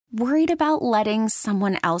Worried about letting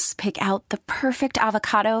someone else pick out the perfect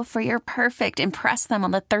avocado for your perfect impress them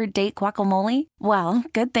on the third date guacamole? Well,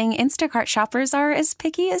 good thing Instacart shoppers are as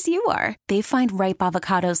picky as you are. They find ripe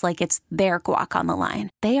avocados like it's their guac on the line.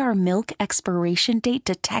 They are milk expiration date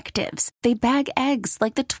detectives. They bag eggs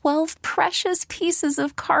like the 12 precious pieces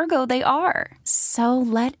of cargo they are. So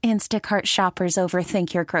let Instacart shoppers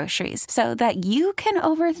overthink your groceries so that you can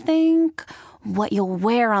overthink what you'll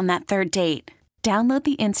wear on that third date. Download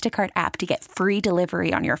the Instacart app to get free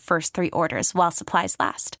delivery on your first 3 orders while supplies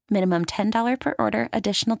last. Minimum $10 per order.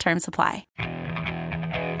 Additional terms apply.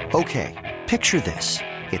 Okay, picture this.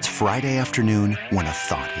 It's Friday afternoon when a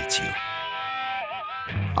thought hits you.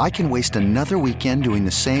 I can waste another weekend doing the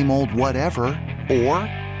same old whatever, or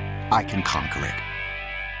I can conquer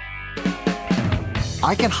it.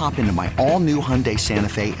 I can hop into my all-new Hyundai Santa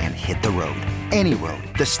Fe and hit the road. Any road.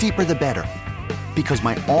 The steeper, the better. Because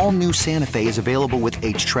my all-new Santa Fe is available with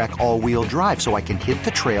H-Track all-wheel drive, so I can hit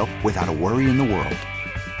the trail without a worry in the world.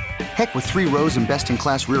 Heck, with 3 rows and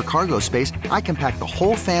best-in-class rear cargo space, I can pack the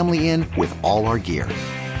whole family in with all our gear.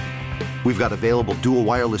 We've got available dual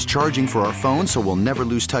wireless charging for our phones, so we'll never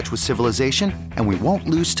lose touch with civilization, and we won't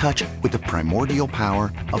lose touch with the primordial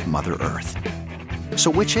power of Mother Earth.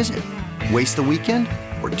 So which is it? Waste the weekend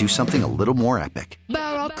or do something a little more epic?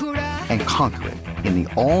 And conquer it in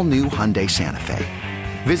the all-new Hyundai Santa Fe.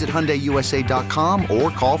 Visit HyundaiUSA.com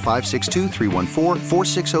or call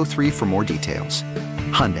 562-314-4603 for more details.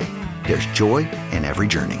 Hyundai, there's joy in every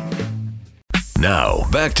journey. Now,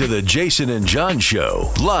 back to the Jason and John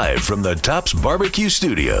Show, live from the Tops Barbecue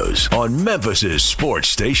Studios on Memphis' sports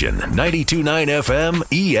station, 92.9 FM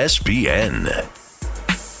ESPN.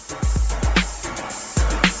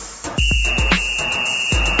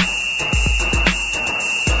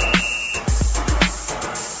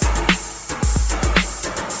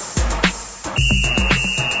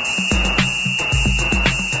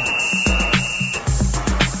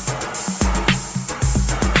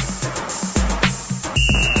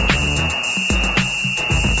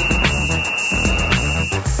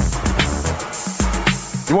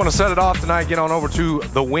 You want to set it off tonight, get on over to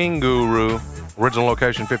the Wing Guru. Original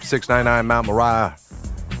location, 5699 Mount Moriah.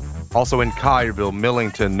 Also in Collierville,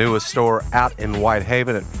 Millington, newest store out in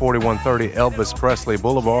Whitehaven at 4130 Elvis Presley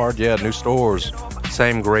Boulevard. Yeah, new stores,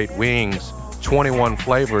 same great wings. 21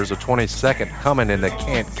 flavors, a 22nd coming in the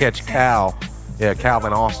Can't Catch Cal. Yeah,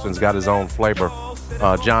 Calvin Austin's got his own flavor.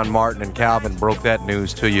 John Martin and Calvin broke that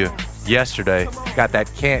news to you yesterday. Got that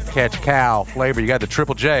Can't Catch Cal flavor. You got the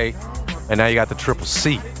Triple J. And now you got the Triple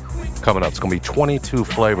C coming up. It's going to be 22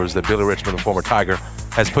 flavors that Billy Richmond, the former Tiger,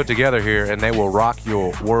 has put together here, and they will rock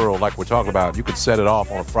your world like we're talking about. You could set it off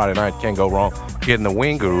on a Friday night. Can't go wrong getting the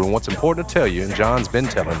Wing Guru. And what's important to tell you, and John's been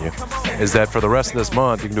telling you, is that for the rest of this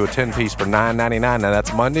month, you can do a 10-piece for $9.99. Now,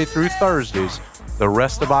 that's Monday through Thursdays. The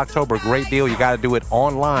rest of October, great deal. You got to do it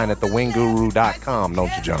online at thewingguru.com,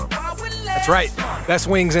 don't you, John? That's right. Best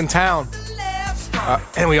wings in town.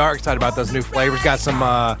 And we are excited about those new flavors. Got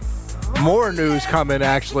some more news coming,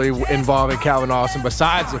 actually, involving Calvin Austin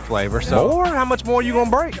besides the flavor. So more? How much more you going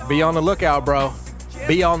to break? Be on the lookout, bro.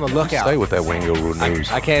 Be on the lookout. Stay with that Wing Guru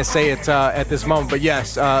news. I can't say it at this moment, but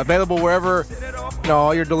yes, available wherever,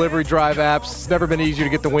 all your delivery drive apps. It's never been easier to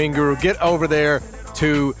get the Wing Guru. Get over there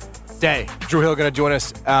today. Drew Hill going to join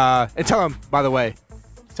us. And tell him, by the way,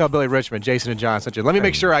 tell Billy Richmond, Jason and John sent you. Let me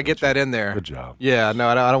make sure I get that in there. Good job. Yeah, no,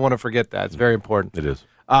 I don't want to forget that. It's very important. It is.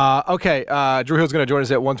 Okay, Drew Hill's going to join us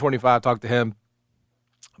at 1:25. Talk to him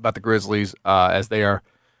about the Grizzlies as they are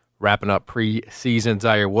wrapping up preseason.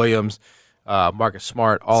 Zaire Williams, Marcus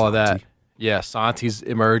Smart, all of that. Yeah, Santi's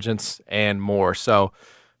emergence and more. So,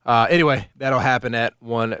 anyway, that'll happen at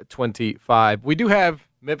 1:25. We do have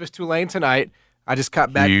Memphis Tulane tonight. I just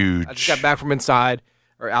got back. Huge. I just got back from inside,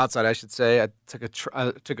 or outside, I should say. I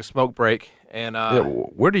took a smoke break, and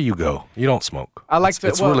where do you go? You don't smoke. I like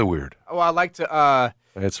It's really weird. Well, I like to.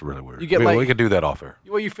 It's really weird. You get we could do that off air.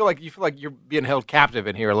 Well, you feel like you're being held captive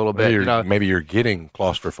in here a little bit. Maybe you're getting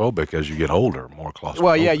claustrophobic as you get older, more claustrophobic.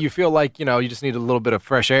 Well, yeah, you feel like you just need a little bit of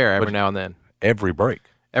fresh air every now and then. Every break.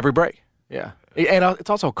 Yeah. And it's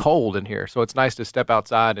also cold in here, so it's nice to step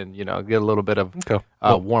outside and get a little bit of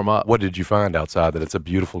warm up. What did you find outside? That it's a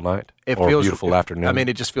beautiful night a beautiful afternoon? I mean,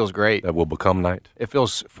 it just feels great. That will become night. It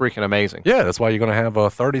feels freaking amazing. Yeah, that's why you're going to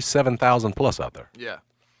have 37,000 plus out there. Yeah.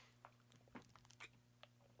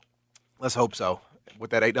 Let's hope so.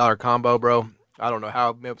 With that $8 combo, bro, I don't know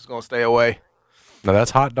how Memphis is going to stay away. Now,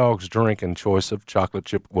 that's hot dogs, drink, and choice of chocolate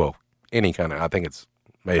chip. Well, any kind of, I think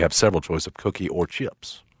may have several choice of cookie or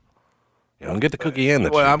chips. You don't get the cookie and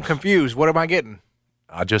the chips. I'm confused. What am I getting?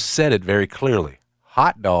 I just said it very clearly.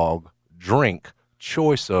 Hot dog, drink,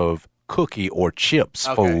 choice of cookie or chips,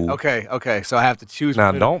 fool. Okay. So I have to choose.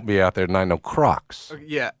 Now, don't be out there tonight, no Crocs.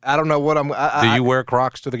 Yeah, I don't know what I'm. Do you wear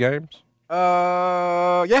Crocs to the games?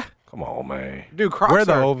 Yeah. Come on, man. Dude, Crocs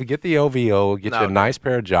Wear get the OVO, get you a No. nice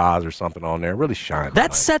pair of Jaws or something on there. Really shine.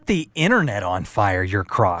 That set the internet on fire, your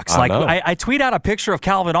Crocs. I know. I tweet out a picture of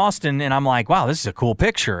Calvin Austin, and I'm like, wow, this is a cool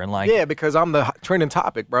picture. And Yeah, because I'm the trending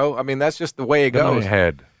topic, bro. I mean, that's just the way it Then goes. they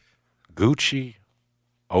had Gucci,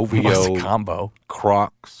 what's the OVO, combo?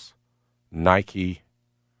 Crocs, Nike.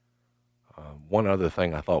 One other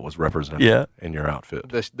thing I thought was represented in your outfit.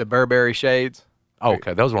 The Burberry shades. Oh,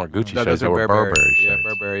 okay, those weren't Gucci No, shades; those they are were Burberry shades. Yeah,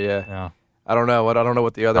 Burberry. Yeah. Yeah. I don't know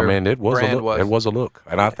what the other. I mean, it was a brand look. It was a look,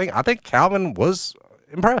 and I think Calvin was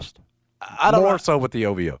impressed. I don't More know. so with the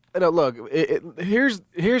OVO. No, look,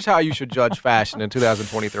 here's how you should judge fashion in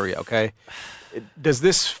 2023. Okay, does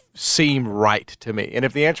this seem right to me? And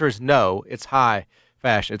if the answer is no, it's high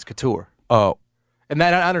fashion, it's couture. Oh, And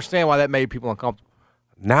that I understand why that made people uncomfortable.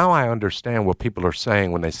 now I understand what people are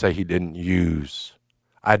saying when they say he didn't use.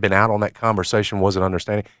 I'd been out on that conversation, wasn't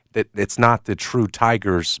understanding that it's not the true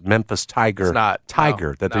Memphis Tiger It's not.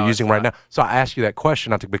 Tiger that they're No, using it's right not. now. So I asked you that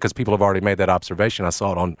question, I think, because people have already made that observation. I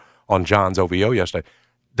saw it on John's OVO yesterday.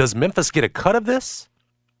 Does Memphis get a cut of this?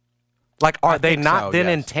 Like, are they think not so, then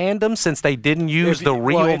in yes. tandem since they didn't use the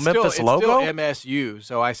real Well, it's Memphis still, logo? It's still MSU,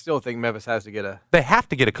 so I still think Memphis has to get a. They have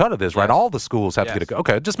to get a cut of this, right? Yes. All the schools have to get a cut.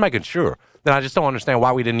 Okay, just making sure. Then I just don't understand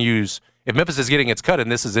why we didn't use, if Memphis is getting its cut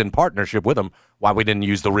and this is in partnership with them, why we didn't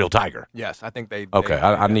use the real Tiger. Yes, I think they. Okay, they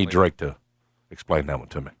I need definitely- Drake to explain that one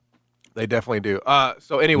to me. They definitely do.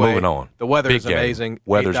 So anyway, Moving on. The weather Big is game. amazing.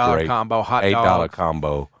 Weather's $8 great. combo, hot $8 dogs,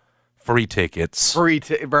 combo, free tickets.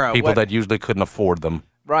 bro. People what- that usually couldn't afford them.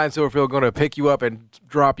 Ryan Silverfield going to pick you up and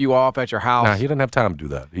drop you off at your house. Now, he doesn't have time to do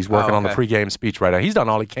that. He's working on the okay. pregame speech right now. He's done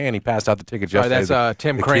all he can. He passed out the tickets Sorry, yesterday. that's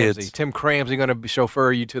Tim the Cramsey. kids. Tim Cramsey going to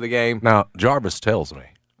chauffeur you to the game. Now, Jarvis tells me,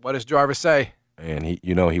 What does Jarvis say? and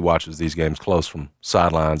he watches these games close from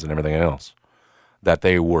sidelines and everything else, that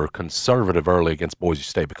they were conservative early against Boise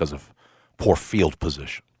State because of poor field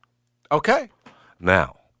position. Okay.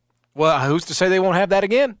 Now, Well, who's to say they won't have that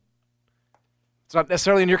again? It's not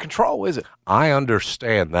necessarily in your control, is it? I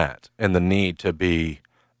understand that and the need to be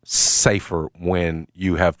safer when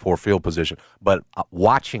you have poor field position. But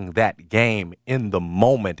watching that game in the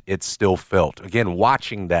moment, it still felt. Again,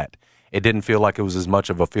 watching that, it didn't feel like it was as much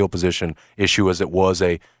of a field position issue as it was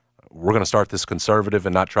we're going to start this conservative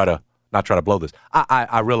and not try to blow this.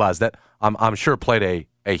 I realize that I'm sure played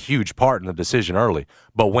a huge part in the decision early.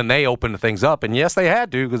 But when they opened things up, and yes, they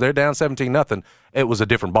had to because they're down 17-0, it was a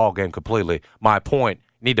different ball game completely. My point,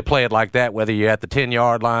 you need to play it like that, whether you're at the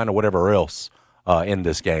 10-yard line or whatever else in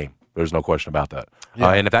this game. There's no question about that.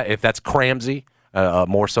 Yeah. And if that's Cramsey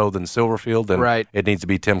more so than Silverfield, then Right. it needs to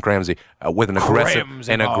be Tim Cramsey with an aggressive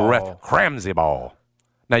Cramsey ball. ball.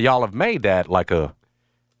 Now, y'all have made that like a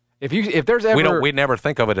If there's ever we never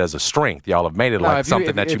think of it as a strength. Y'all have made it No, like if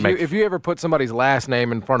something that you make. If you ever put somebody's last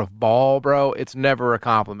name in front of ball, bro, it's never a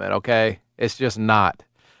compliment. Okay, it's just not.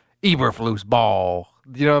 Eberflus ball.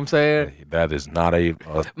 You know what I'm saying? That is not a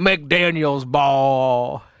McDaniel's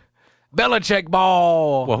ball. Belichick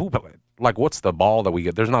ball. well. What's the ball that we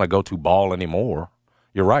get? There's not a go-to ball anymore.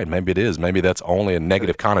 You're right. Maybe it is. Maybe that's only a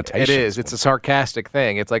negative connotation. It is. It's a sarcastic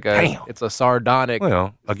thing. It's like Damn. It's a sardonic.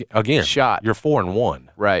 Well, again, Shot. You're 4-1.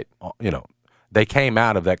 Right. They came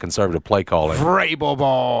out of that conservative play calling. Vrabel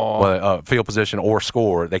ball. Field position or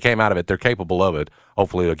score. They came out of it. They're capable of it.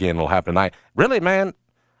 Hopefully, again, it'll happen tonight. Really, man,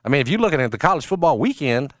 I mean, if you're looking at the college football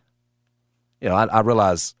weekend, I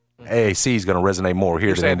realize AAC is going to resonate more here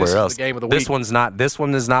You're than saying anywhere this is else. the game of the This week?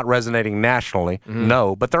 one is not resonating nationally.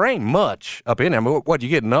 No, but there ain't much up in there. I mean, what, you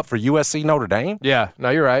getting up for USC Notre Dame? Yeah.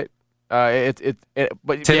 No, you're right.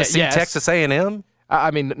 But Tennessee, yes. Texas A&M?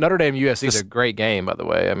 I mean, Notre Dame USC is a great game, by the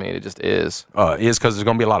way. I mean, it just is. Is because there's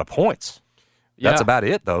going to be a lot of points. That's Yeah. about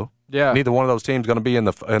it, though. Yeah. Neither one of those teams going to be in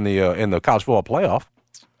the college football playoff.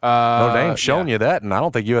 Notre Dame's shown you that, and I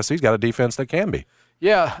don't think USC's got a defense that can be.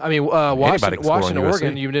 Yeah, I mean, Anybody can score on Washington,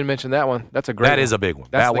 Oregon. USC. You didn't mention that one. That's a great. That one. is a big one.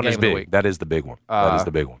 That's That the one is game of the big. week. That is the big one. That is the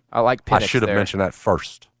big one. I like Penix I should have there. mentioned that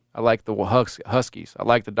first. I like the Huskies. I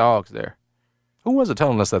like the Dogs there. Who was it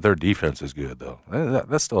telling us that their defense is good, though?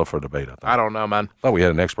 That's still up for debate, I think. I don't know, man. Thought we had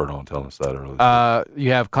an expert on telling us that earlier. You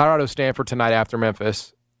have Colorado Stanford tonight after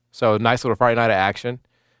Memphis, so nice little Friday night of action.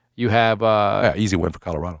 You have yeah, easy win for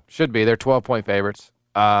Colorado. should be they're 12-point favorites.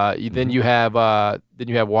 Then you have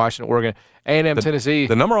Washington, Oregon, A&M, Tennessee.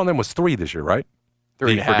 The number on them was 3 this year, right?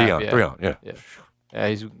 3.5, for Dion. yeah. 3 on, yeah. Yeah,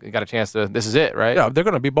 he's got a chance to. This is it, right? Yeah, they're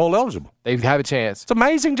going to be bowl eligible. They have a chance. It's an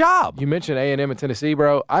amazing job. You mentioned A&M and Tennessee,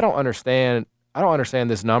 bro. I don't understand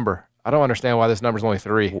this number. I don't understand why this number's only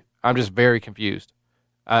 3. I'm just very confused.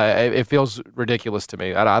 It feels ridiculous to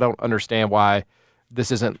me. I don't understand why this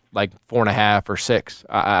isn't like 4.5 or 6.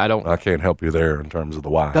 I don't. I can't help you there in terms of the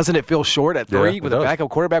why. Doesn't it feel short at 3 with a backup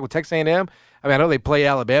quarterback with Texas A&M? I mean, I know they played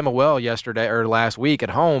Alabama well yesterday or last week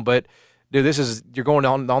at home, but dude, you're going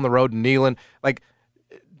on the road and Neyland. Like,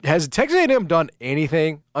 has Texas A&M done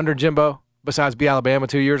anything under Jimbo besides beat Alabama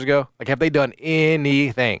 2 years ago? Like, have they done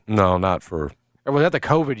anything? No, not for. Or was that the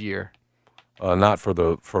COVID year? Not for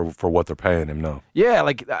what they're paying him. No. Yeah,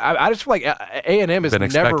 like I just feel like A&M is been never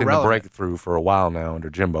expecting relevant. the breakthrough for a while now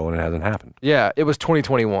under Jimbo, and it hasn't happened. Yeah, it was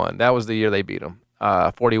 2021. That was the year they beat them,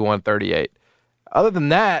 41-38. Other than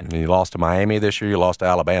that, And you lost to Miami this year. You lost to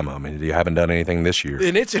Alabama. I mean, you haven't done anything this year.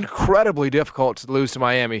 and it's incredibly difficult to lose to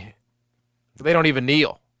Miami. They don't even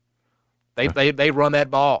kneel. They run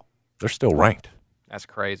that ball. They're still ranked. That's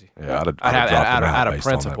crazy. Yeah, out of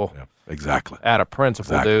principle. Yeah, exactly. Out of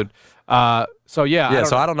principle, Exactly. dude. So yeah.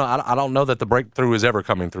 Yeah, I don't know. I don't know that the breakthrough is ever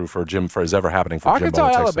coming through is ever happening for Jimbo. Arkansas,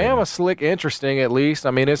 at Texas A&M. Alabama, slick, interesting at least.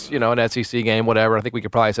 I mean, it's an SEC game, whatever. I think we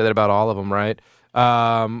could probably say that about all of them, right?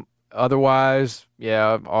 Otherwise,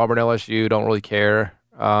 yeah, Auburn, LSU, don't really care.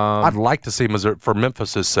 I'd like to see Missouri, for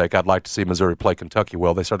Memphis' sake, I'd like to see Missouri play Kentucky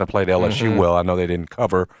well. They certainly played LSU well. I know they didn't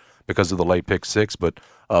cover because of the late pick 6, but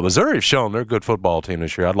Missouri has shown they're a good football team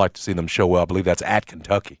this year. I'd like to see them show well. I believe that's at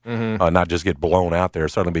Kentucky, not just get blown out there.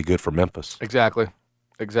 It'd certainly be good for Memphis. Exactly.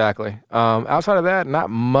 Outside of that,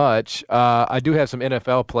 not much. I do have some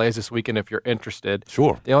NFL plays this weekend if you're interested.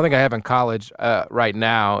 Sure. The only thing I have in college right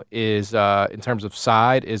now is, in terms of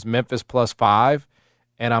side, is Memphis +5,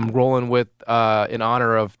 and I'm rolling with, in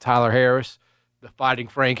honor of Tyler Harris, the Fighting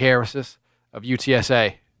Frank Harrises of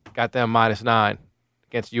UTSA. Got them -9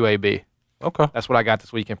 against UAB. Okay. That's what I got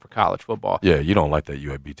this weekend for college football. Yeah, you don't like that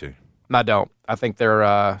UAB team. I don't. I think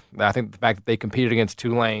I think the fact that they competed against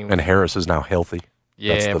Tulane. And Harris is now healthy.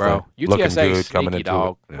 That's Yeah, the bro. thing. Looking UTSA good is coming sneaky, into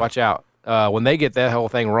dog. it. Yeah. Watch out. When they get that whole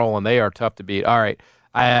thing rolling, they are tough to beat. All right.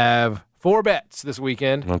 I have 4 bets this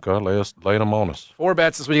weekend. Okay, lay them on us. 4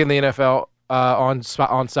 bets this weekend in the NFL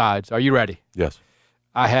on sides. Are you ready? Yes.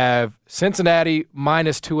 I have Cincinnati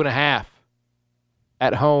 -2.5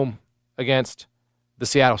 at home against the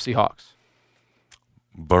Seattle Seahawks.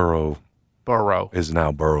 Burrow Burrow. is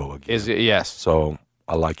now Burrow again. Is it? Yes. So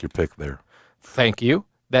I like your pick there. Thank you.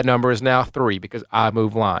 That number is now 3 because I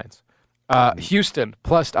move lines. Houston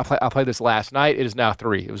plus I played this last night. It is now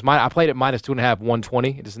 3. It was I played it -2.5,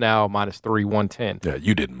 120. It is now -3, 110. Yeah,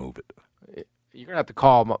 you didn't move it. You're gonna have to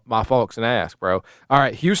call my folks and ask, bro. All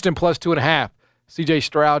right, Houston +2.5. CJ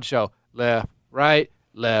Stroud show. Left, right.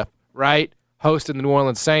 Hosting the New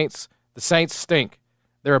Orleans Saints. The Saints stink.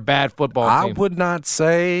 They're a bad football team. I would not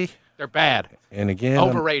say. They're bad. And again,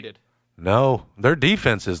 Overrated. No, their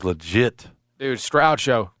defense is legit. Dude, Stroud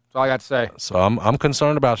show. That's all I got to say. So I'm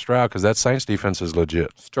concerned about Stroud because that Saints defense is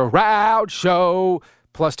legit. Stroud show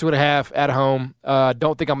 +2.5 at home.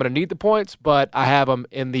 Don't think I'm going to need the points, but I have them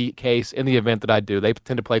in the event that I do. They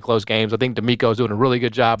tend to play close games. I think D'Amico's doing a really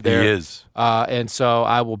good job there. He is. And so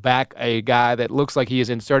I will back a guy that looks like he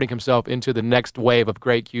is inserting himself into the next wave of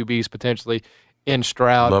great QBs potentially in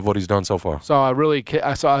Stroud. Love what he's done so far. So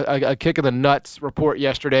I saw a kick in the nuts report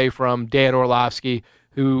yesterday from Dan Orlovsky,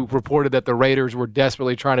 who reported that the Raiders were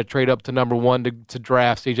desperately trying to trade up to number 1 to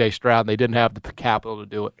draft C.J. Stroud, and they didn't have the capital to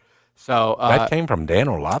do it. So that came from Dan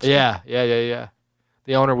Orlovsky? Yeah.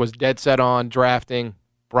 The owner was dead set on drafting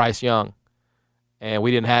Bryce Young, and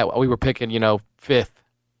we were picking 5th,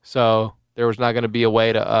 so there was not going to be a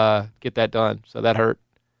way to get that done. So that hurt.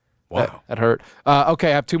 Wow, that hurt.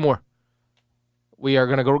 Okay, I have 2 more. We are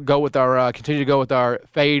going to go with our continue to go with our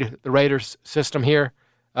fade the Raiders system here.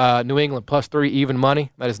 New England +3 even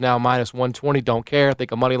money. That is now -120. Don't care. I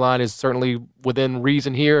think a money line is certainly within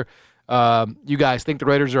reason here. You guys think the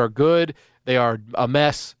Raiders are good. They are a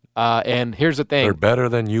mess. And here's the thing. They're better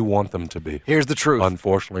than you want them to be. Here's the truth.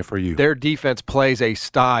 Unfortunately for you. Their defense plays a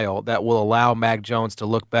style that will allow Mac Jones to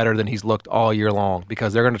look better than he's looked all year long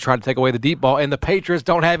because they're going to try to take away the deep ball, and the Patriots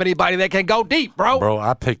don't have anybody that can go deep, bro. Bro,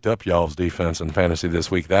 I picked up y'all's defense in fantasy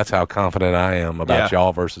this week. That's how confident I am about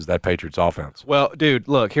y'all versus that Patriots offense. Well, dude,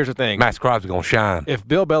 look, here's the thing. Max Crosby's going to shine. If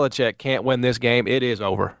Bill Belichick can't win this game, it is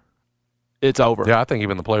over. It's over. Yeah, I think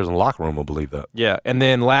even the players in the locker room will believe that. Yeah, and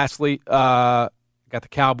then lastly, got the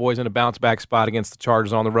Cowboys in a bounce-back spot against the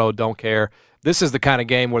Chargers on the road. Don't care. This is the kind of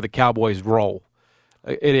game where the Cowboys roll.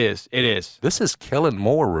 It is. This is Kellen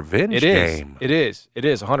Moore revenge game. It is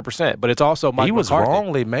 100%. But it's also Mike He was McCarthy.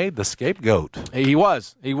 wrongly made the scapegoat. He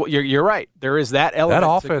was. You're right. There is that element. That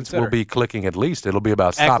offense will be clicking at least. It'll be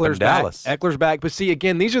about stopping Dallas. Eckler's back. But see,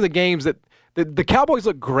 again, these are the games that the Cowboys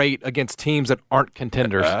look great against teams that aren't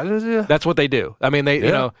contenders. That's what they do. I mean,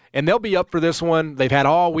 you know, and they'll be up for this one. They've had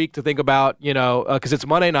all week to think about, you know, because it's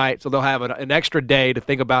Monday night, so they'll have an extra day to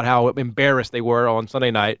think about how embarrassed they were on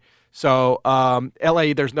Sunday night. So,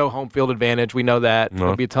 L.A., there's no home field advantage. We know that.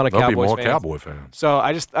 There'll be a ton of Cowboys fans. Cowboy fans. So,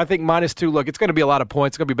 I think -2. Look, it's going to be a lot of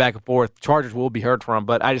points. It's going to be back and forth. Chargers will be heard from,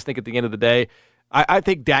 but I just think at the end of the day, I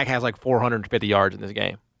think Dak has like 450 yards in this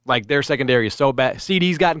game. Like, their secondary is so bad.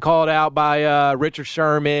 CD's gotten called out by Richard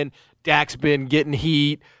Sherman. Dak's been getting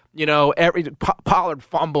heat. You know, Pollard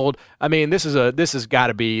fumbled. I mean, this has got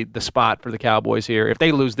to be the spot for the Cowboys here. If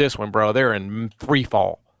they lose this one, bro, they're in free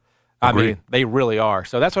fall. I mean, they really are.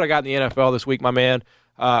 So that's what I got in the NFL this week, my man.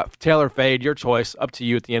 Taylor, fade, your choice. Up to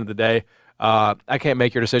you at the end of the day. I can't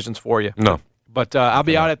make your decisions for you. No. But I'll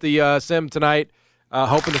be out at the Sim tonight,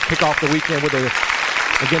 hoping to kick off the weekend with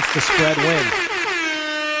against the spread win.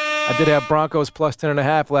 I did have Broncos plus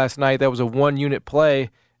 10.5 last night. That was a 1-unit play,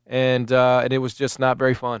 and it was just not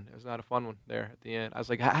very fun. It was not a fun one there at the end. I was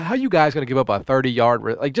like, how are you guys going to give up a 30-yard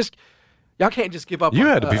 – like, just – y'all can't just give up. You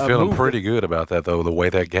had to be feeling pretty good about that, though, the way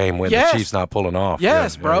that game went. Yes. The Chiefs not pulling off.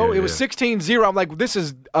 Yes, bro. It was 16-0. I'm like, this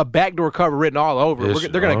is a backdoor cover written all over.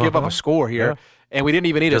 They're going to give up a score here, and we didn't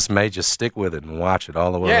even need it. Just made you stick with it and watch it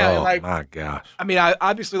all the way. Yeah, like, my gosh. I mean,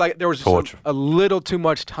 obviously, like there was just a little too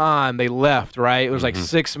much time they left, right? It was like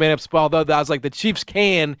 6 minutes. Although I was like, the Chiefs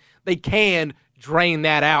can drain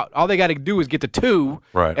that out. All they got to do is get to 2,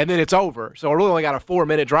 right, and then it's over. So I really only got a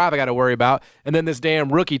 4-minute drive I got to worry about. And then this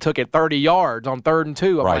damn rookie took it 30 yards on 3rd and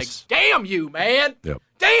 2. I'm like, damn you, man. Yep.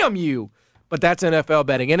 Damn you. But that's NFL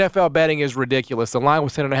betting. NFL betting is ridiculous. The line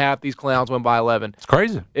was 10.5. These clowns went by 11. It's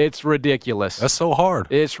crazy. It's ridiculous. That's so hard.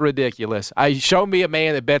 It's ridiculous. Show me a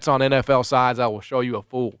man that bets on NFL sides, I will show you a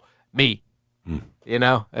fool. Me. You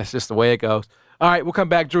know, that's just the way it goes. All right, we'll come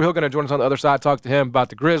back. Drew Hill going to join us on the other side, talk to him about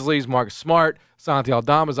the Grizzlies, Marcus Smart, Santi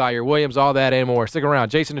Aldama, Zaire Williams, all that and more. Stick around.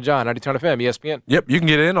 Jason and John, 92 FM, ESPN. Yep, you can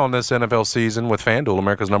get in on this NFL season with FanDuel,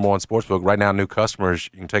 America's #1 sportsbook. Right now, new customers,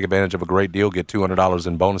 you can take advantage of a great deal, get $200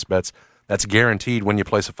 in bonus bets. That's guaranteed when you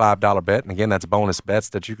place a $5 bet. And again, that's bonus bets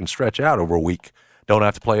that you can stretch out over a week. Don't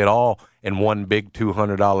have to play it all in one big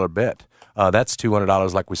 $200 bet. That's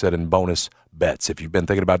 $200, like we said, in bonus bets. If you've been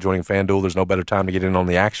thinking about joining FanDuel, there's no better time to get in on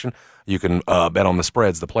the action. You can bet on the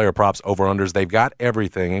spreads, the player props, over-unders. They've got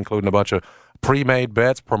everything, including a bunch of pre-made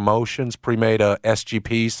bets, promotions, pre-made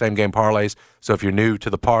SGPs, same-game parlays. So if you're new to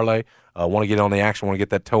the parlay, want to get on the action, want to get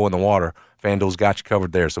that toe in the water, FanDuel's got you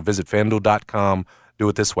covered there. So visit FanDuel.com. Do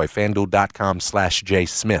it this way,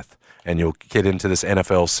 FanDuel.com/JSmith. And you'll get into this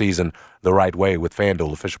NFL season the right way with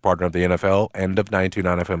FanDuel, official partner of the NFL and of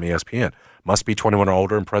 92.9 FM ESPN. Must be 21 or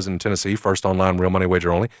older and present in Tennessee. First online, real money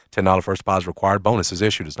wager only. $10 first deposit required. Bonus is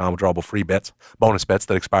issued as non-withdrawable free bets. Bonus bets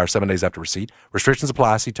that expire 7 days after receipt. Restrictions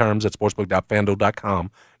apply. See terms at sportsbook.fanduel.com.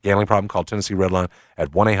 Gambling problem? Call Tennessee Redline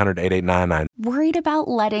at 1-800-889-9. Worried about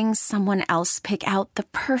letting someone else pick out the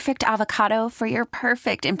perfect avocado for your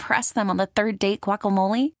perfect impress them on the third date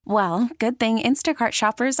guacamole? Well, good thing Instacart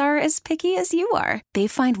shoppers are as picky as you are. They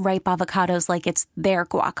find ripe avocados like it's their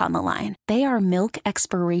guac on the line. They are milk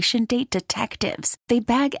expiration date detectives. They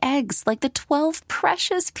bag eggs like the 12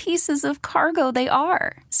 precious pieces of cargo they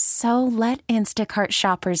are. So let Instacart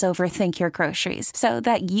shoppers overthink your groceries so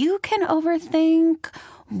that you can overthink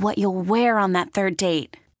what you'll wear on that third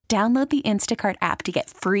date. Download the Instacart app to get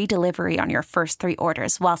free delivery on your first 3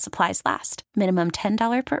 orders while supplies last. Minimum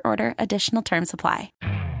 $10 per order. Additional terms apply.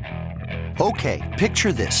 Okay,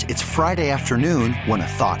 picture this. It's Friday afternoon when a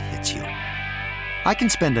thought hits you. I can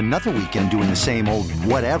spend another weekend doing the same old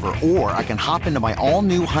whatever, or I can hop into my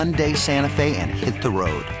all-new Hyundai Santa Fe and hit the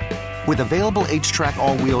road. With available H-Track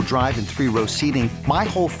all-wheel drive and 3-row seating, my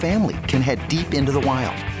whole family can head deep into the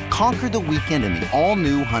wild. Conquer the weekend in the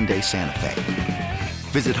all-new Hyundai Santa Fe.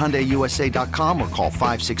 Visit HyundaiUSA.com or call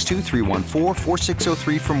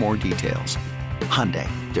 562-314-4603 for more details. Hyundai,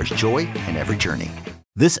 there's joy in every journey.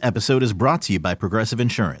 This episode is brought to you by Progressive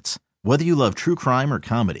Insurance. Whether you love true crime or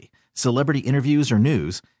comedy, celebrity interviews or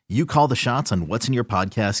news, you call the shots on what's in your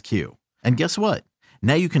podcast queue. And guess what?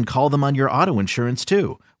 Now you can call them on your auto insurance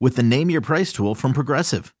too with the Name Your Price tool from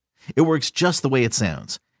Progressive. It works just the way it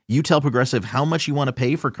sounds. You tell Progressive how much you want to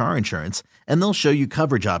pay for car insurance, and they'll show you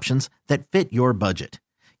coverage options that fit your budget.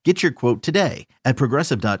 Get your quote today at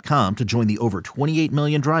Progressive.com to join the over 28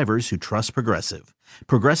 million drivers who trust Progressive.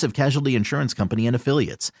 Progressive Casualty Insurance Company and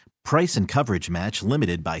Affiliates. Price and coverage match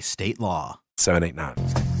limited by state law. 789.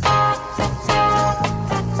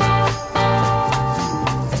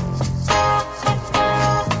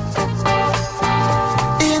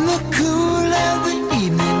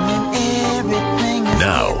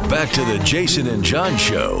 Now, back back to the Jason and John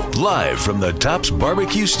Show, live from the Tops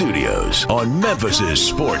Barbecue Studios on Memphis'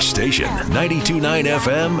 sports station, 92.9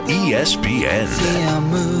 FM ESPN.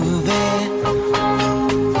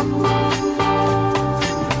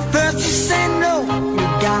 First you say no, you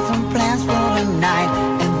got some plans for the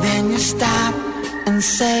night, and then you stop and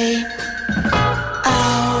say,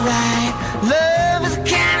 alright, love is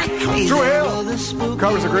kind of crazy. Drew Hill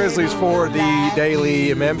covers the Grizzlies for the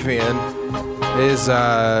Daily Memphian. His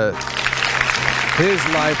life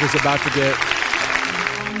is about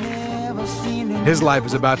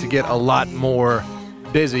to get a lot more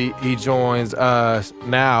busy. He joins us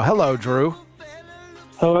now. Hello, Drew.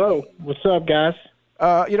 Hello. What's up, guys?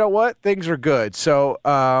 You know what? Things are good. So,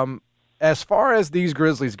 as far as these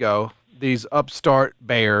Grizzlies go, these upstart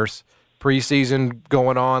Bears, preseason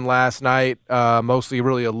going on last night, mostly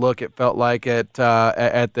really a look, it felt like, at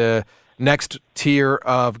the next tier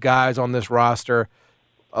of guys on this roster,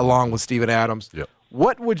 along with Steven Adams. Yep.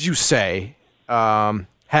 What would you say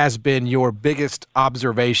has been your biggest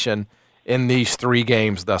observation in these 3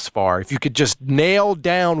 games thus far? If you could just nail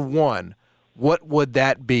down one, what would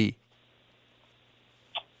that be?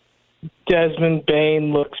 Desmond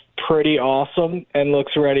Bane looks pretty awesome and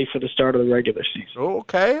looks ready for the start of the regular season.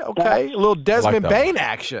 Okay. A little Desmond Bane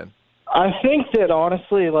action. I think that,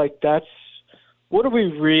 honestly, that's what are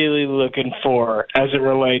we really looking for as it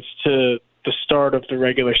relates to the start of the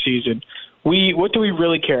regular season? What do we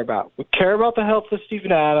really care about? We care about the health of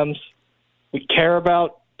Steven Adams. We care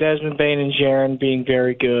about Desmond Bane and Jaren being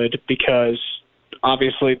very good because,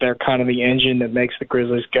 obviously, they're kind of the engine that makes the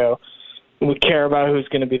Grizzlies go. We care about who's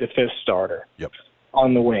going to be the 5th starter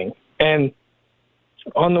on the wing. And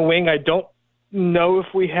on the wing, I don't know if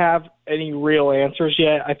we have any real answers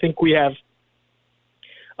yet. I think we have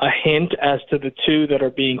a hint as to the 2 that are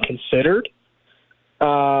being considered.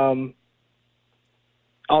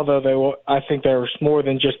 Although I think there's more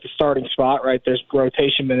than just the starting spot, right? There's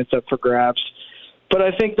rotation minutes up for grabs. But I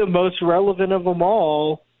think the most relevant of them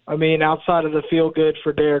all, outside of the feel-good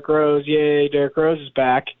for Derrick Rose, yay, Derrick Rose is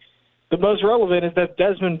back, the most relevant is that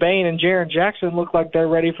Desmond Bane and Jaren Jackson look like they're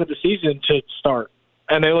ready for the season to start.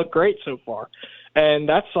 And they look great so far. And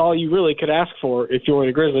that's all you really could ask for if you were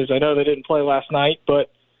the Grizzlies. I know they didn't play last night, but,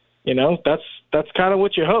 that's kind of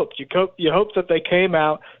what you hoped. You hope that they came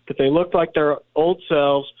out, that they looked like their old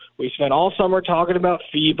selves. We spent all summer talking about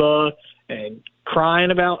FIBA and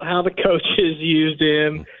crying about how the coaches used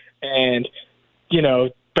him and,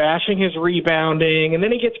 bashing his rebounding. And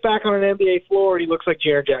then he gets back on an NBA floor and he looks like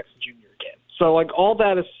Jaren Jackson Jr. again. So, all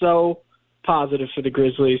that is so positive for the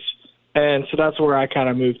Grizzlies. And so that's where I kind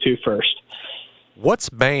of moved to first. What's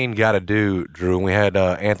Bane got to do, Drew? We had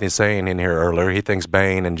Anthony saying in here earlier, he thinks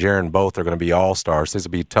Bane and Jaren both are going to be all-stars. This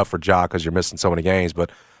will be tough for Ja because you're missing so many games.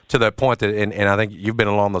 But to that point, that, and I think you've been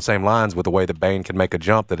along the same lines with the way that Bane can make a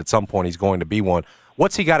jump, that at some point he's going to be one.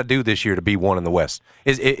 What's he got to do this year to be one in the West?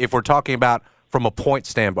 If we're talking about from a point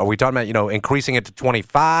standpoint, are we talking about increasing it to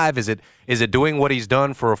 25? Is it doing what he's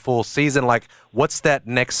done for a full season? What's that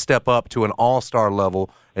next step up to an all-star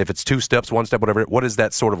level? If it's 2 steps, 1 step, whatever, what does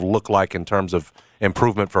that sort of look like in terms of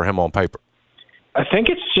improvement for him on paper? I think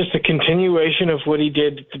it's just a continuation of what he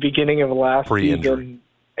did at the beginning of last season.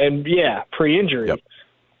 Pre-injury. Yep.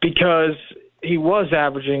 Because he was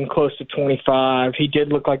averaging close to 25. He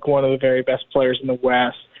did look like one of the very best players in the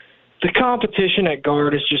West. The competition at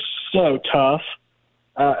guard is just so tough,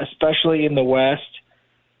 especially in the West,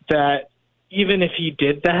 that even if he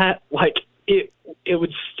did that, it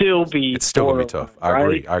would still be. It's still going to be tough.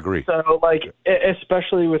 Right? I agree. So,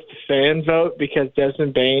 especially with the fan vote, because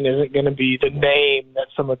Desmond Bane isn't going to be the name that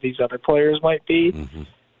some of these other players might be. Mm-hmm.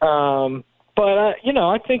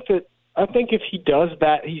 I think if he does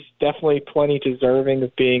that, he's definitely plenty deserving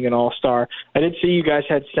of being an all-star. I did see you guys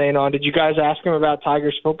had Sane on. Did you guys ask him about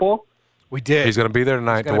Tigers football? We did. He's going to be there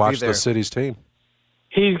tonight to watch the city's team.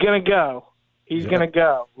 He's going to go. He's going to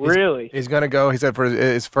go. Really? He's going to go. He said for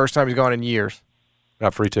his first time he's gone in years.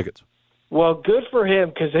 Got free tickets. Well, good for him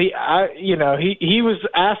because he was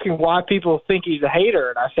asking why people think he's a hater,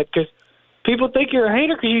 and I said because people think you're a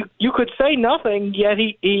hater because you could say nothing, yet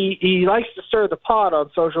he likes to stir the pot on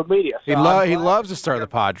social media. So he loves to stir the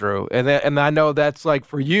pot, Drew, and I know that's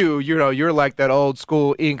for you. You're like that old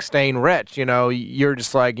school ink stain wretch. You're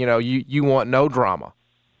just you want no drama.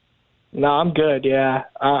 No, I'm good. Yeah,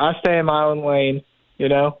 I stay in my own lane.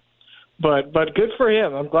 But good for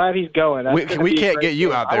him. I'm glad he's going. We can't get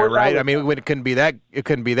you out there, right? I mean, it couldn't be that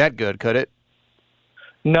good, could it?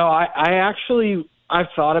 No, I've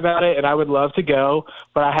thought about it, and I would love to go,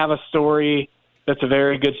 but I have a story that's a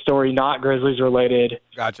very good story, not Grizzlies related.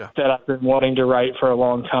 Gotcha. That I've been wanting to write for a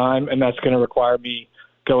long time, and that's going to require me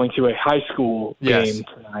going to a high school game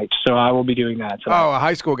tonight, so I will be doing that tonight. Oh, a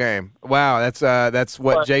high school game. Wow, that's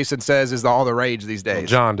what Jason says is all the rage these days.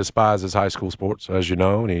 John despises high school sports, as you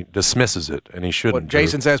know, and he dismisses it, and he shouldn't.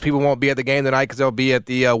 Jason says people won't be at the game tonight because they'll be at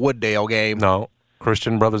the Wooddale game. No.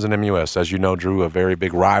 Christian Brothers and MUS, as you know, Drew, a very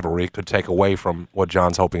big rivalry could take away from what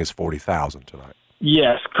John's hoping is 40,000 tonight.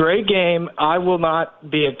 Yes, great game. I will not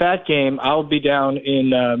be at that game. I'll be down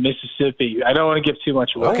in Mississippi. I don't want to give too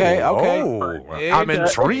much away. Okay. I'm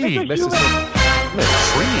intrigued. This is a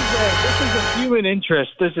human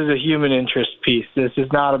interest. This is a human interest piece. This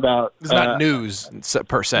is not about. It's not news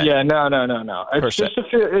per se. Yeah, no. It's just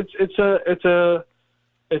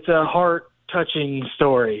it's a heart-touching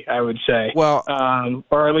story, I would say. Well,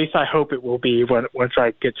 or at least I hope it will be once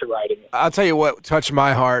I get to writing it. I'll tell you what touched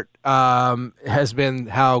my heart has been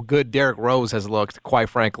how good Derrick Rose has looked, quite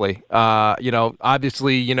frankly.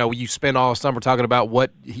 Obviously, you spend all summer talking about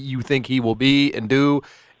what you think he will be and do,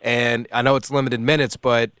 and I know it's limited minutes,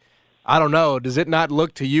 but I don't know. Does it not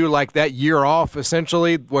look to you like that year off,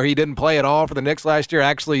 essentially, where he didn't play at all for the Knicks last year,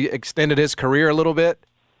 actually extended his career a little bit?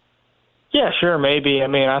 Yeah, sure, maybe. I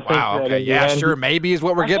mean, I think wow, okay. Yeah, sure, maybe is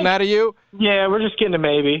what we're getting out of you? Yeah, we're just getting a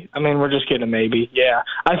maybe. Yeah.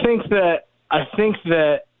 I think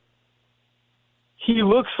that he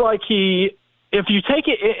looks like if you take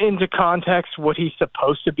it into context what he's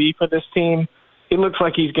supposed to be for this team, it looks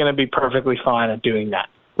like he's going to be perfectly fine at doing that,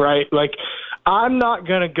 right? Like, I'm not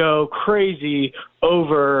going to go crazy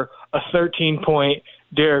over a 13-point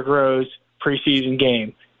Derrick Rose preseason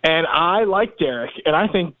game. And I like Derrick, and I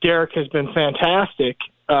think Derrick has been fantastic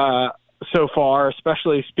so far,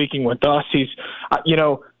 especially speaking with us. He's,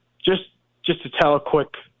 just to tell a quick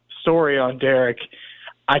story on Derrick,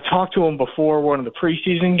 I talked to him before one of the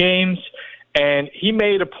preseason games, and he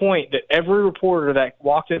made a point that every reporter that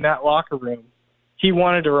walked in that locker room, he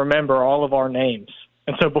wanted to remember all of our names.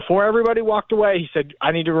 And so before everybody walked away, he said,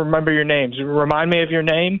 I need to remember your names. Remind me of your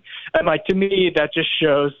name. And, to me, that just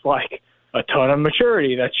shows, a ton of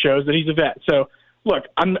maturity. That shows that he's a vet. So, look,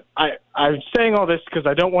 I'm saying all this because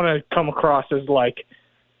I don't want to come across as,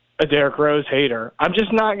 a Derrick Rose hater. I'm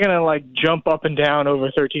just not going to, jump up and down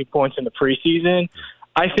over 13 points in the preseason.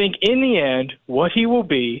 I think in the end, what he will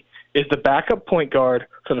be is the backup point guard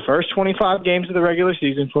for the first 25 games of the regular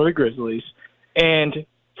season for the Grizzlies. And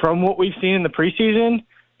from what we've seen in the preseason,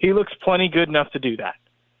 he looks plenty good enough to do that.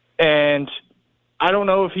 And I don't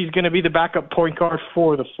know if he's going to be the backup point guard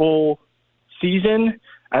for the full season,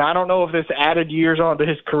 and I don't know if this added years onto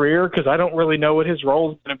his career because I don't really know what his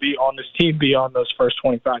role is going to be on this team beyond those first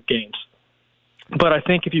 25 games. But I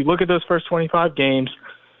think if you look at those first 25 games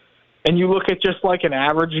and you look at just an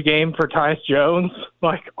average game for Tyus Jones,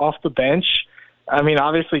 off the bench, I mean,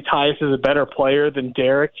 obviously Tyus is a better player than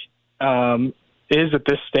Derrick is at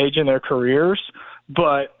this stage in their careers,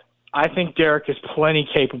 but I think Derrick is plenty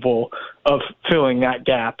capable of filling that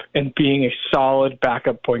gap and being a solid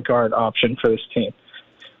backup point guard option for this team.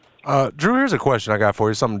 Drew, here's a question I got for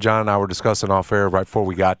you, something John and I were discussing off air right before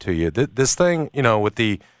we got to you. This thing, with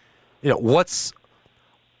the, what's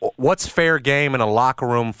fair game in a locker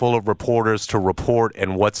room full of reporters to report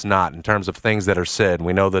and what's not in terms of things that are said.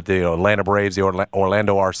 We know that the Atlanta Braves, the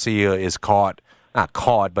Orlando Arcia is not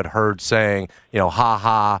caught, but heard saying,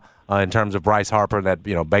 ha-ha, in terms of Bryce Harper and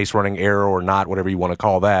that base running error or not, whatever you want to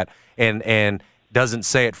call that, and doesn't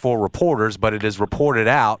say it for reporters, but it is reported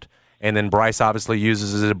out, and then Bryce obviously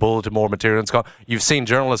uses it as a bulletin board material. You've seen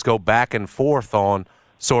journalists go back and forth on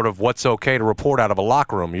sort of what's okay to report out of a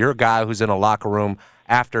locker room. You're a guy who's in a locker room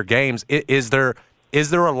after games. Is there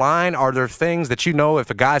a line? Are there things that if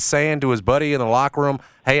a guy's saying to his buddy in the locker room,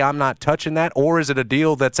 hey, I'm not touching that, or is it a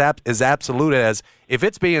deal that's as absolute as if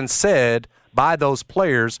it's being said by those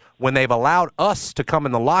players when they've allowed us to come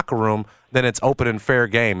in the locker room, then it's open and fair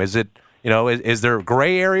game? Is it, is there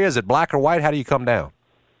gray area? Is it black or white? How do you come down?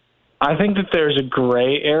 I think that there's a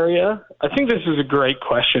gray area. I think this is a great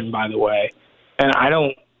question, by the way. And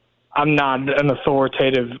I'm not an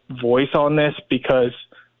authoritative voice on this because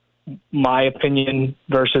my opinion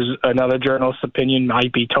versus another journalist's opinion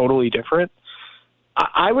might be totally different.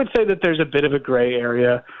 I would say that there's a bit of a gray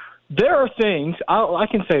area. There are things, I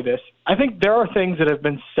can say this, I think there are things that have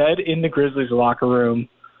been said in the Grizzlies locker room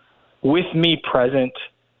with me present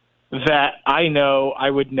that I know I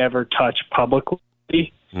would never touch publicly.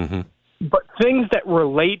 Mm-hmm. But things that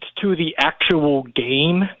relate to the actual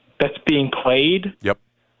game that's being played,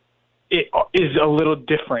 it is a little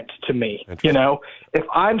different to me. If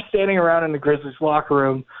I'm standing around in the Grizzlies locker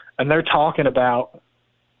room and they're talking about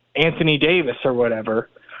Anthony Davis or whatever,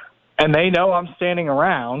 and they know I'm standing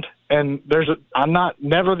around, and I'm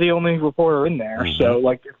never the only reporter in there. Mm-hmm. So,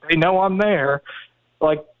 if they know I'm there,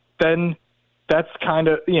 like then that's kind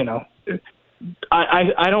of,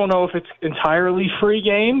 I don't know if it's entirely free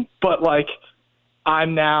game, but like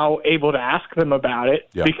I'm now able to ask them about it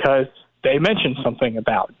because they mentioned something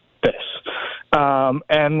about this.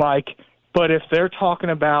 But if they're talking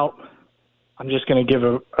about, I'm just going to give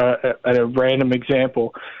a random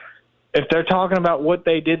example. If they're talking about what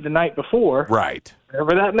they did the night before, right,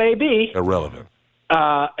 whatever that may be, irrelevant,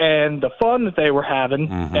 and the fun that they were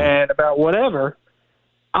having, and about whatever,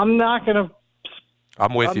 I'm not going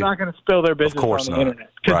to spill their business on the internet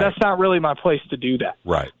because that's not really my place to do that.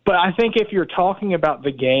 Right. But I think if you're talking about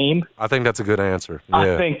the game, I think that's a good answer. Yeah.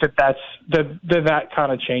 I think that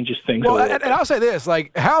kind of changes things. Well, and I'll say this: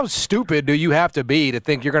 like, how stupid do you have to be to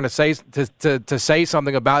think you're going to say to say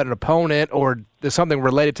something about an opponent or something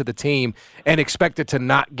related to the team and expect it to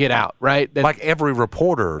not get out? Right? Like every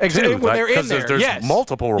reporter, exactly. When they're in there, there's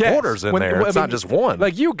multiple reporters in there. It's not just one.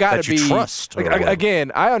 Like you got to be trust.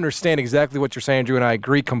 Again, I understand exactly what you're saying, Drew, and I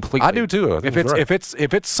agree completely. I do too. I think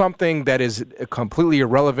if it's something that is completely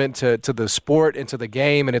irrelevant to the sport and to the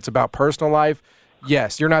game, and it's about personal life,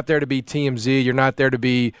 yes, you're not there to be TMZ. You're not there to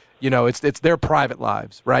be, it's their private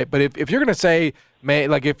lives, right? But if you're going to say, man,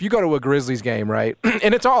 like if you go to a Grizzlies game, right,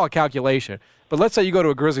 and it's all a calculation. But let's say you go to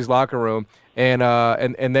a Grizzlies locker room and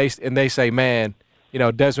they say, man,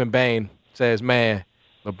 Desmond Bane says, man,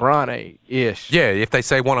 LeBron ain't ish. Yeah, if they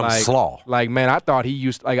say one of them slaw. Like, man, I thought he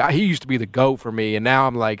used to be the GOAT for me, and now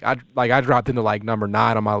I'm I dropped into like number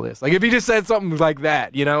 9 on my list. Like if he just said something like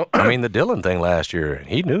that, I mean, the Dillon thing last year,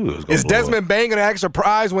 he knew it was going to Is Desmond Bane going to act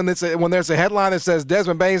surprised when there's a headline that says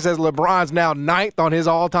Desmond Bane says LeBron's now 9th on his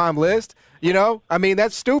all-time list? I mean,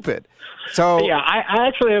 that's stupid. So yeah, I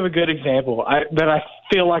actually have a good example that I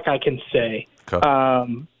feel like I can say. Okay.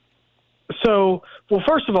 Well,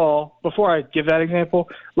 first of all, before I give that example,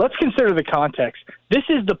 let's consider the context. This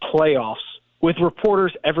is the playoffs with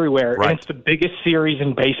reporters everywhere, right. And it's the biggest series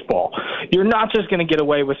in baseball. You're not just going to get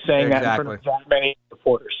away with saying that in front of that many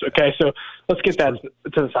reporters. Okay, so let's get that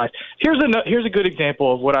to the side. Here's a good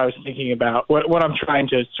example of what I was thinking about, what I'm trying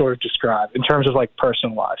to sort of describe in terms of like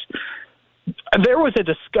personal lives. There was a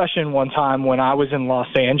discussion one time when I was in Los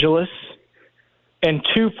Angeles, and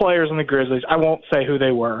 2 players on the Grizzlies, I won't say who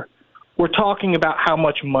they were talking about how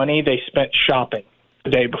much money they spent shopping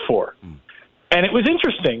the day before. And it was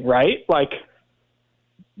interesting, right? Like,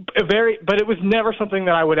 but it was never something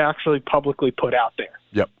that I would actually publicly put out there.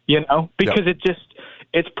 Yep. Because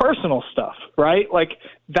it's personal stuff, right? Like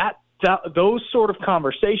those sort of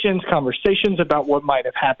conversations about what might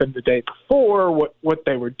have happened the day before, what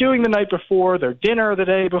they were doing the night before, their dinner the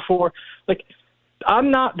day before. Like,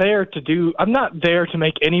 I'm not there to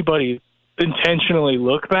make anybody intentionally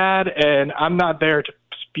look bad, and I'm not there to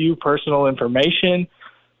spew personal information.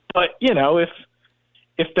 But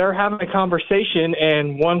if they're having a conversation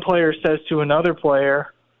and one player says to another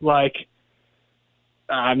player, like,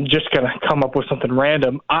 I'm just going to come up with something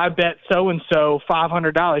random, I bet so-and-so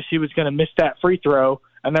 $500 he was going to miss that free throw,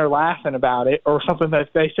 and they're laughing about it, or something that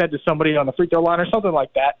they said to somebody on the free throw line or something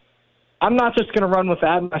like that, I'm not just going to run with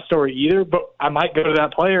that in my story either, but I might go to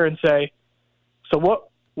that player and say, so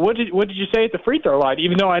what did you say at the free throw line,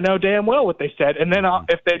 even though I know damn well what they said. And then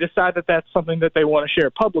if they decide that that's something that they want to share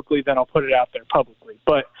publicly, then I'll put it out there publicly.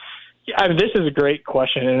 But this is a great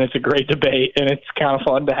question, and it's a great debate, and it's kind of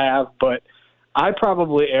fun to have. But I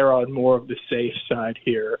probably err on more of the safe side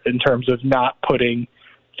here in terms of not putting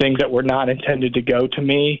things that were not intended to go to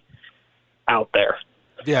me out there.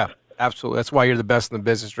 Yeah, absolutely. That's why you're the best in the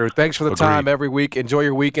business, Drew. Thanks for the time every week. Enjoy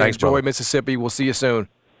your weekend. Thanks, Enjoy brother. Mississippi. We'll see you soon.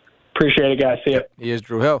 Appreciate it, guys. See you. He is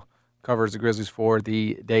Drew Hill, covers the Grizzlies for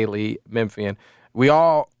the Daily Memphian. We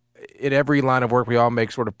all, in every line of work, we all make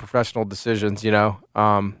sort of professional decisions,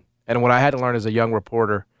 And what I had to learn as a young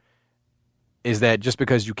reporter is that just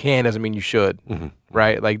because you can doesn't mean you should,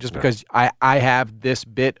 right? Like just because I have this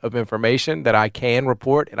bit of information that I can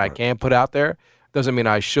report and I can put out there doesn't mean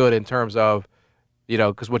I should in terms of,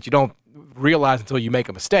 because what you don't realize until you make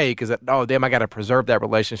a mistake is that, oh, damn, I got to preserve that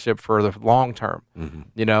relationship for the long term,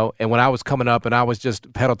 And when I was coming up and I was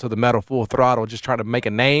just pedal to the metal, full throttle, just trying to make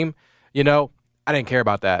a name, I didn't care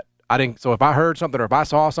about that. So if I heard something or if I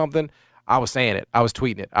saw something, I was saying it. I was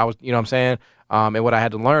tweeting it. I was, what I'm saying? And what I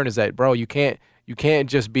had to learn is that, bro, you can't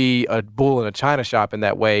just be a bull in a china shop in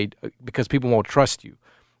that way because people won't trust you.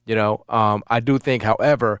 I do think,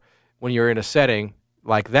 however, when you're in a setting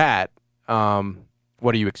like that,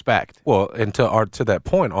 what do you expect? Well, and to that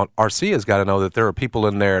point, RC has got to know that there are people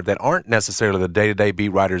in there that aren't necessarily the day-to-day beat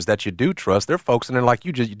writers that you do trust. They're folks in there like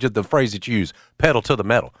you just the phrase that you use, pedal to the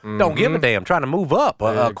metal. Don't give a damn, trying to move up.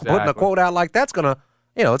 Exactly. Putting a quote out like that's going to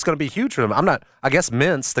It's going to be huge for them. I guess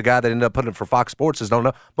Mintz, the guy that ended up putting it for Fox Sports, don't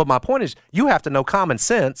know. But my point is, you have to know common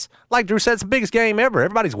sense. Like Drew said, it's the biggest game ever.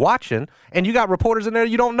 Everybody's watching, and you got reporters in there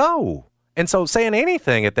you don't know. And so saying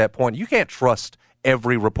anything at that point, you can't trust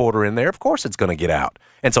every reporter in there. Of course it's going to get out.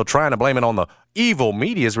 And so trying to blame it on the evil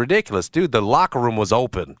media is ridiculous. Dude, the locker room was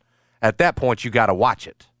open. At that point, you got to watch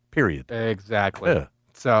it, period. Exactly. Yeah.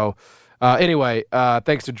 So, anyway,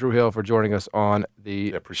 thanks to Drew Hill for joining us on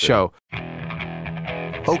the show.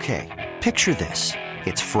 Okay, picture this.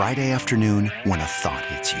 It's Friday afternoon when a thought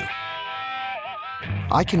hits you.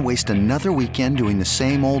 I can waste another weekend doing the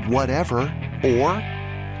same old whatever, or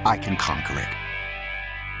I can conquer it.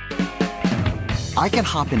 I can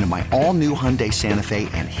hop into my all-new Hyundai Santa Fe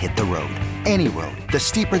and hit the road. Any road. The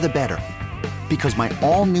steeper, the better. Because my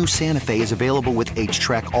all-new Santa Fe is available with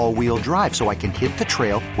H-Track all-wheel drive, so I can hit the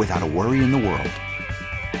trail without a worry in the world.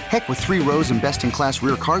 Heck, with 3 rows and best-in-class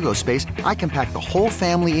rear cargo space, I can pack the whole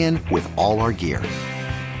family in with all our gear.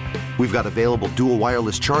 We've got available dual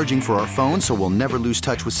wireless charging for our phones, so we'll never lose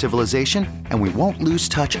touch with civilization, and we won't lose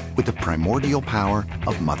touch with the primordial power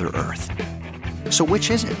of Mother Earth. So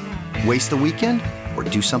which is it? Waste the weekend or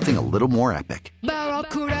do something a little more epic?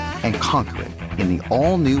 And conquer it in the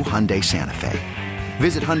all-new Hyundai Santa Fe.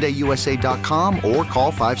 Visit HyundaiUSA.com or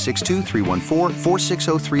call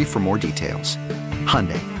 562-314-4603 for more details.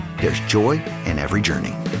 Hyundai, there's joy in every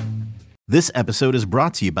journey. This episode is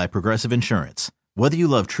brought to you by Progressive Insurance. Whether you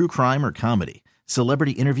love true crime or comedy,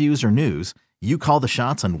 celebrity interviews or news, you call the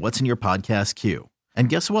shots on what's in your podcast queue. And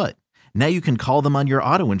guess what? Now you can call them on your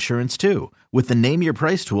auto insurance too with the Name Your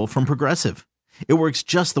Price tool from Progressive. It works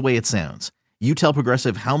just the way it sounds. You tell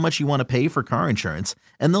Progressive how much you want to pay for car insurance,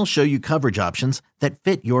 and they'll show you coverage options that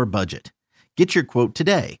fit your budget. Get your quote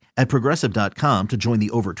today at Progressive.com to join the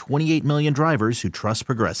over 28 million drivers who trust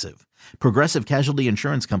Progressive. Progressive Casualty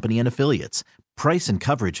Insurance Company and Affiliates. Price and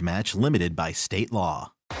coverage match limited by state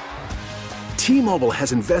law. T-Mobile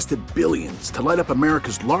has invested billions to light up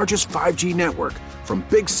America's largest 5G network, from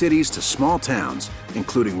big cities to small towns,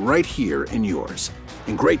 including right here in yours.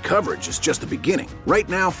 And great coverage is just the beginning. Right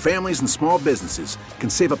now, families and small businesses can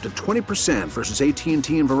save up to 20% versus AT&T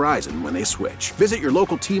and Verizon when they switch. Visit your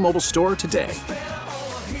local T-Mobile store today.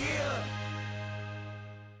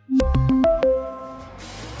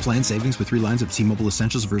 Plan savings with 3 lines of T-Mobile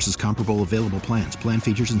Essentials versus comparable available plans. Plan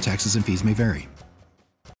features and taxes and fees may vary.